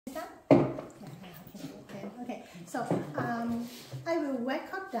Okay. So I will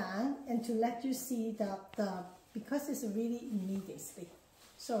record down and to let you see the because it's really immediately.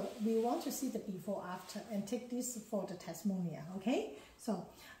 So we want to see the before after and take this for the testimonial. Okay. So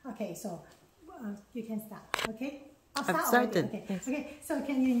you can start. Okay. I've started. Okay. Yes. Okay. So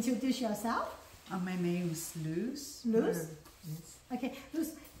can you introduce yourself? My name is Luz. Luz? Yes. Okay.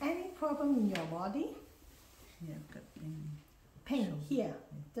 Luz, any problem in your body? Yeah, I've got pain. Pain Shoulder. here,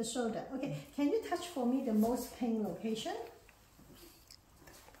 the shoulder. Okay. Can you touch for me the most pain location?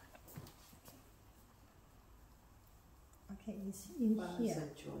 Okay, it's in here.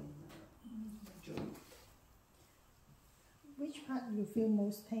 Joint. Which part you feel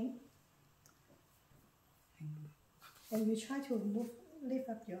most pain? And you try to lift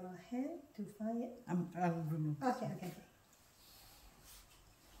up your hand to find it. I'll remove. Okay.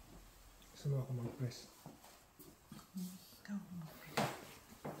 Sama ako mag-press.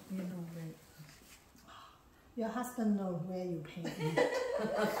 You know where. Your husband knows where you pain.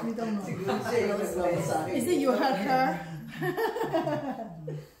 We don't know. Is Is it you hurt her?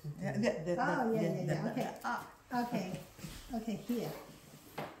 Okay, here.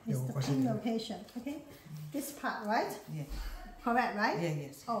 It's the pain location. Okay, this part, right? Yeah. Correct, right? Yeah,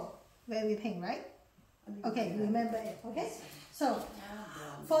 yes. Oh, very pain, right? Okay, remember it. Okay, so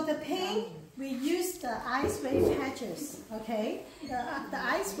for the pain, we use the icewave patches. Okay, the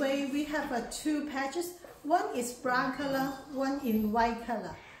icewave we have two patches. One is brown color, one in white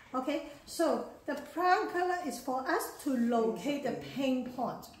color. Okay, so the brown color is for us to locate the pain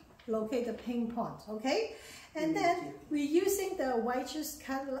point. Okay, and then we're using the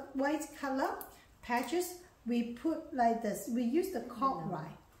white color patches. We put like this. We use the cork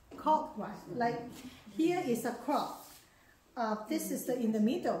right. Like here is a cork. This is in the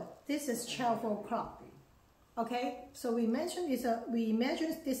middle. This is 12 o'clock. Okay, so we imagine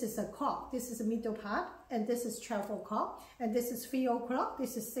this is a cork. This is the middle part, and this is 12 o'clock, and this is 3 o'clock.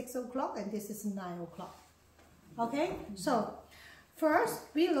 This is 6 o'clock, and this is 9 o'clock. Okay, so first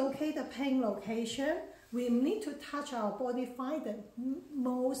we locate the pain location. We need to touch our body, find the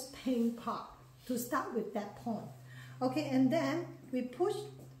most pain part to start with that point. Okay, and then we push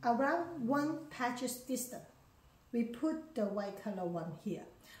around one patches distance. We put the white color one here.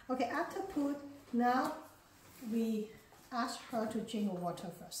 Okay, after put, now we ask her to drink water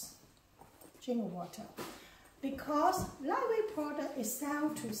first. Drink water. Because Lifewave product is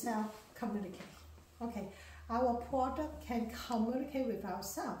cell-to-cell communicate. Okay, our product can communicate with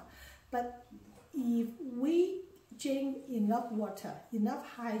ourselves, but if we drink enough water, enough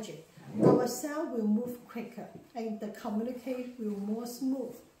hygiene, our cell will move quicker and the communicate will more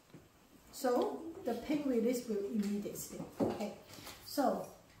smooth. So the pain release will immediately. Okay. So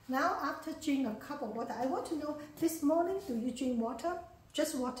now after drink a cup of water, I want to know this morning, do you drink water?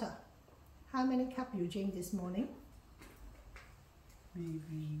 Just water. How many cups you drink this morning?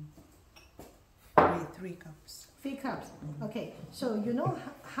 Maybe 3 cups. 3 cups. Okay. So you know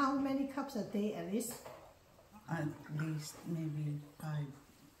how many cups a day at least? At least maybe 5.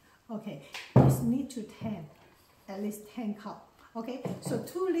 Okay, it's need to 10, at least 10 cups. Okay, so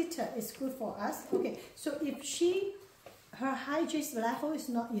 2 liters is good for us. Okay, so if her hygiene level is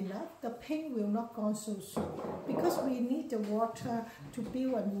not enough, the pain will not go so soon because we need the water to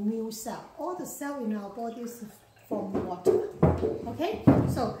build a new cell. All the cell in our body is from water. Okay,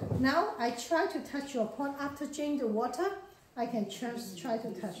 so now I try to touch your point after drinking the water. I can just try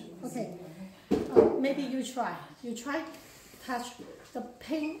to touch. Okay, maybe you try. Touch. The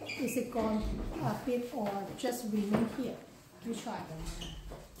pain, is it gone a bit or just remain here? You try.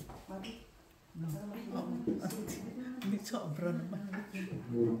 No.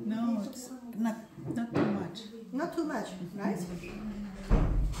 No, it's not too much. Not too much, right?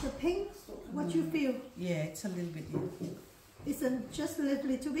 The pain, what you feel? Yeah, it's a little bit. Is it just a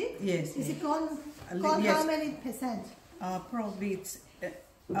little bit? Yes. Is it gone Yes. how many percent? Probably it's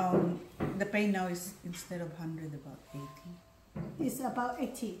the pain now is instead of 100 about 80. It's about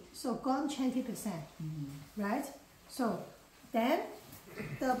 80, so gone 20%, right? So then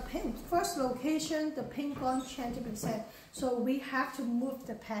the pain, first location, the pain gone 20%. So we have to move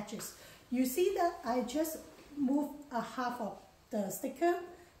the patches. You see that I just moved a half of the sticker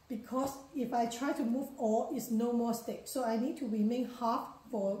because if I try to move all, it's no more stick. So I need to remain half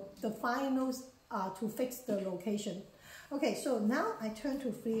for the finals to fix the location. Okay, so now I turn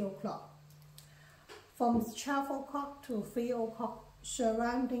to 3 o'clock. From 12 o'clock to 3 o'clock,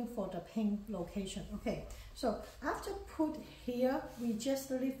 surrounding for the pain location. Okay, so after put here, we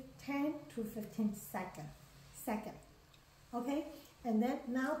just leave 10 to 15 seconds. Okay, and then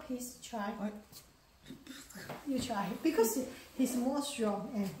now please try. You try because he's more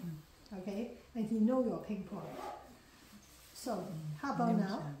strong and okay, and he know your pain point. So how about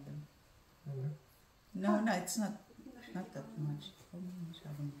now? No, it's not that much.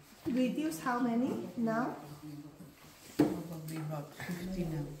 Reduce how many now? Probably about 50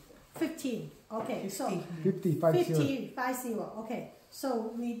 now. 15. Okay, 50. so 50, 50. Okay,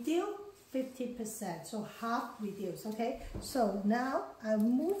 so reduce 50%. So half reduce. Okay, so now I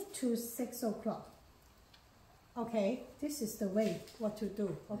move to 6 o'clock. Okay, this is the way what to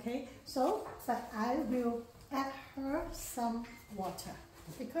do. Okay, so but I will add her some water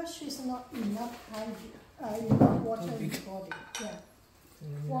because she's not enough water in the body. Yeah.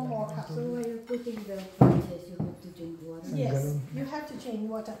 One more cup. So when you're putting the patches, you have to drink water? Yes, you have to drink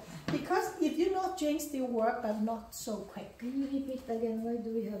water. Because if you not drink, still work, but not so quick. Can you repeat again, why do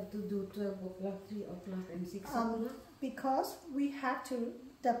we have to do 12 o'clock, 3 o'clock and 6 o'clock? Because we have to,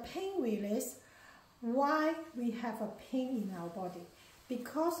 the pain release, why we have a pain in our body?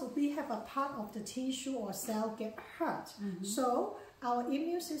 Because we have a part of the tissue or cell get hurt. So our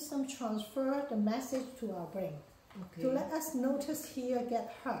immune system transfer the message to our brain. Okay. To let us notice here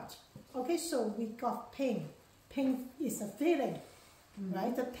get hurt. Okay, so we got pain. Pain is a feeling,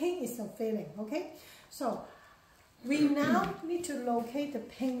 right? The pain is a feeling, okay? So we now need to locate the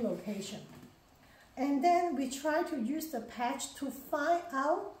pain location. And then we try to use the patch to find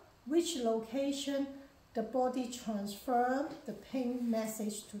out which location the body transfer the pain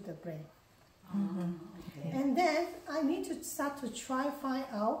message to the brain. Okay. And then I need to start to try find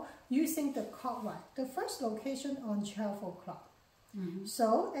out using the clockwise. The first location on 12 o'clock.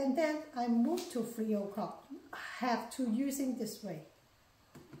 So, and then I move to 3 o'clock. Have to using this way.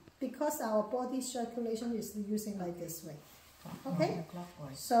 Because our body circulation is using like this way. Okay?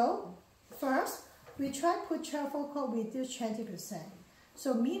 So, first, we try put 12 o'clock, reduce 20%.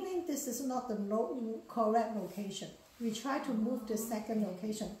 So, meaning this is not the correct location. We try to move the second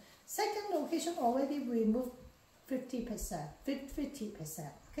location. Second location already we moved 50%,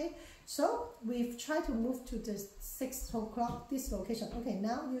 50%, okay? So we've tried to move to the 6 o'clock, this location. Okay,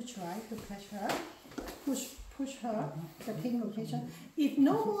 now you try to push her, push her, the pain location. If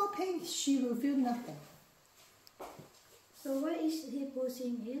no more pain, she will feel nothing. So why is he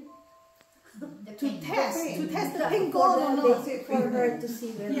pushing it? To test the pain gone or not. For her to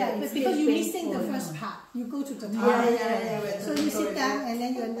see whether Yeah, it's but because still you're missing the painful. first part. You go to the part. So you sit down and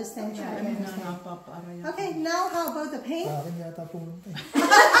then you understand. Try to understand. Okay, now how about the pain? Akin yata pumunta eh.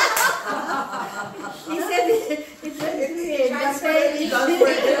 He said it's weird. The pain is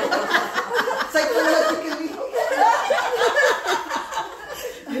Psychologically.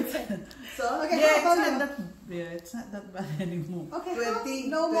 So, Okay, Yeah, how it's about not now? that. Yeah, it's not that bad anymore. Okay, 20,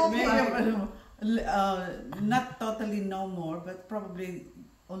 no more pain. Not totally no more, but probably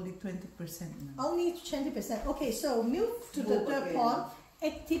only 20% now. Only 20%. Okay, so move to the third point.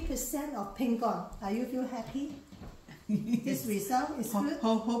 80% of pain gone. Are you feel happy? This result is good.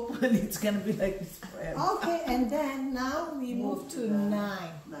 Hopefully it's gonna be like this forever. Okay, and then now we move to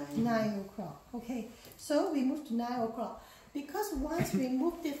 9 o'clock. Okay, so we move to 9 o'clock. Because once we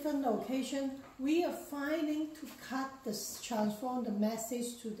move different location, we are finding to transform the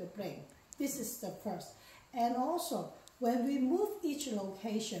message to the brain. This is the first. And also, when we move each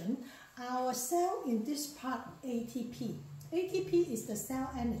location, our cell in this part, ATP. ATP is the cell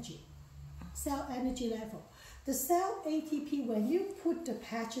energy level. The cell ATP, when you put the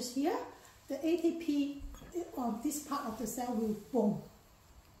patches here, the ATP on this part of the cell will boom.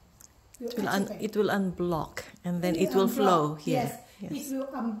 It will unblock and then it will flow here. Yes, it will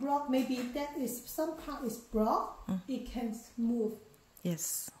unblock. Maybe that is some part is blocked. It can move.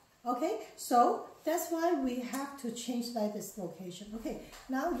 Yes. Okay, so that's why we have to change like this location. Okay,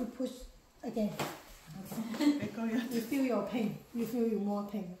 now you push again. Okay. You feel your pain. You feel your more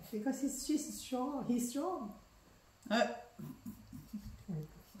pain because she's strong. He's strong.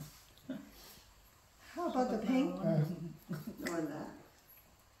 How about the pain?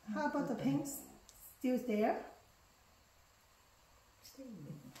 How about the pain? Still there?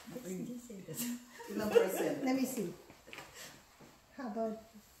 Let me see. How about?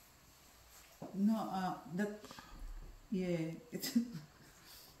 No, it's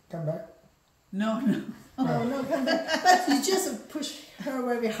Come back. no. No, come back. But you just push her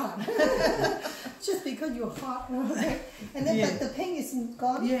very hard. Just because you're hot. Okay? And then but the pain is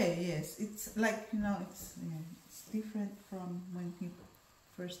gone? Yes. It's like, it's different from when you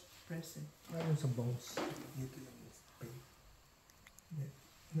first press it. Meron sa bones. Dito lang yung pain.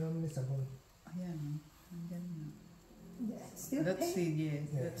 Meron sa bone. Ayan, andyan na. Yeah, still That's pain? it,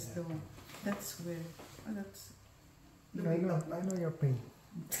 Yeah, that's yeah. the one. That's where, that's... I know your pain.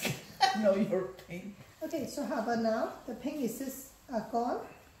 know your pain. Okay, so how about now? The pain is just gone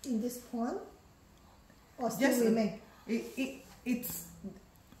in this point, or still Yes, remain? It's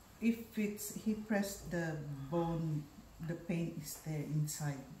if it's he pressed the bone, the pain is there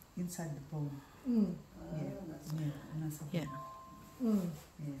inside the bone. Mm. Yeah. Mm.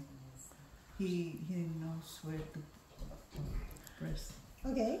 Yeah. He knows where to press.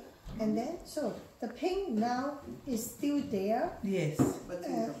 Okay, and then so the pain now is still there. Yes. But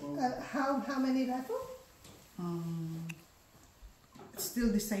in the bone. How many level? It's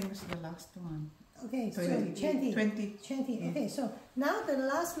still the same as the last one. Okay, so 20. 20. Yeah. Okay, so now the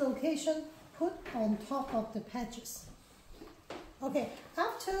last location put on top of the patches. Okay,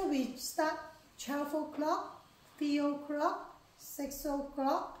 after we start 12 o'clock, 3 o'clock, 6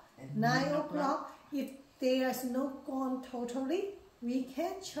 o'clock, 9 o'clock, if there's no gone totally, we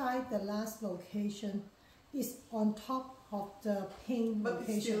can try the last location is on top of the pain But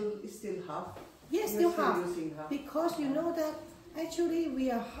location. it's still half. Yes, You're still half. using half. Because you know that actually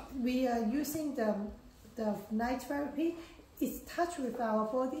we are using the night therapy. It's touch with our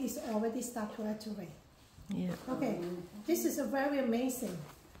body is already start to activate. Yeah. Okay, this is a very amazing.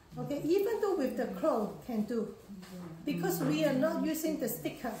 Okay, even though with the cloth can do, because we are not using the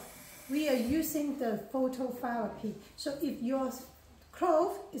sticker, we are using the phototherapy. So if your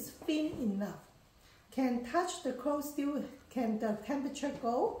cloth is thin enough, can touch the cloth still, can the temperature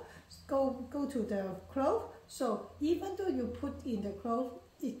go to the cloth. So even though you put in the cloth,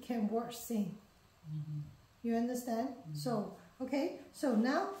 it can work same. You understand? So okay, so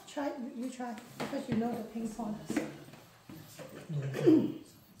now try, you try, because you know the pain points.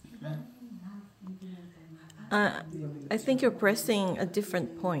 I think you're pressing a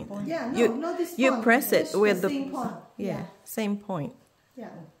different point. Yeah, no, You- not this you point. press it It's with the- same point. Yeah, same point. Yeah.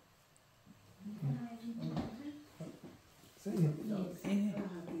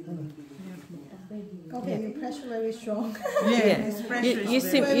 Okay, you press very strong. Yeah. His pressure You, is you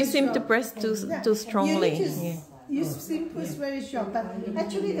very- seem very you seem to strong. press too Yeah. too strongly. You need to Yeah. you seem push very strong, but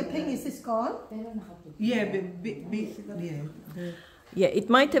actually the pain is gone. Yeah, basically, yeah. The Yeah, it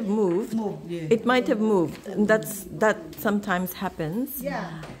might have moved. move, yeah. It might have moved. And that sometimes happens.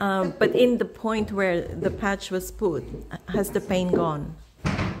 Yeah. But in the point where the patch was put, has the pain gone?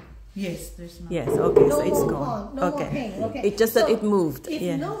 Yes, there's no. Yes. Okay, No so it's more gone. no Okay. more pain. Okay. It's just that So it moved. If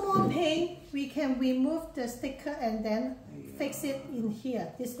Yeah. no more pain, we can remove the sticker and then fix it in here,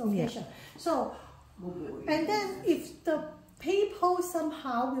 this location. So, and then if the people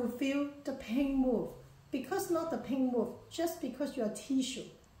somehow will feel the pain move, because not the pain move, just because your tissue,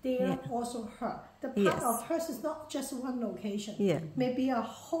 they are Yeah. also hurt. The part Yes. of hers is not just one location. Yeah. Maybe a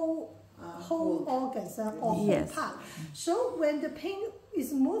whole organs or whole Yes. part. So when the pain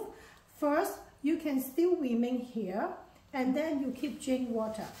is moved, first you can still remain here, and then you keep drink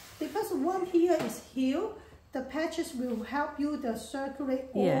water. Because one here is healed, the patches will help you to circulate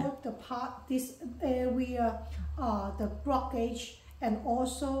Yeah. all the part, this area, the blockage, and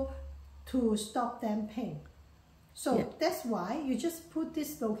also to stop them pain. So Yeah. that's why you just put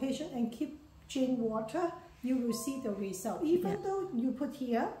this location and keep drink water, you will see the result. Even though you put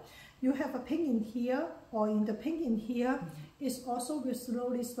here, you have a pain in here, or in the pain in here, it's also will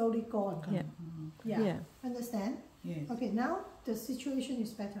slowly gone. Yeah. Yeah. Yeah. Understand? Yes. Okay, now the situation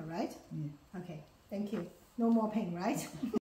is better, right? Yeah. Okay, thank you. No more pain, right?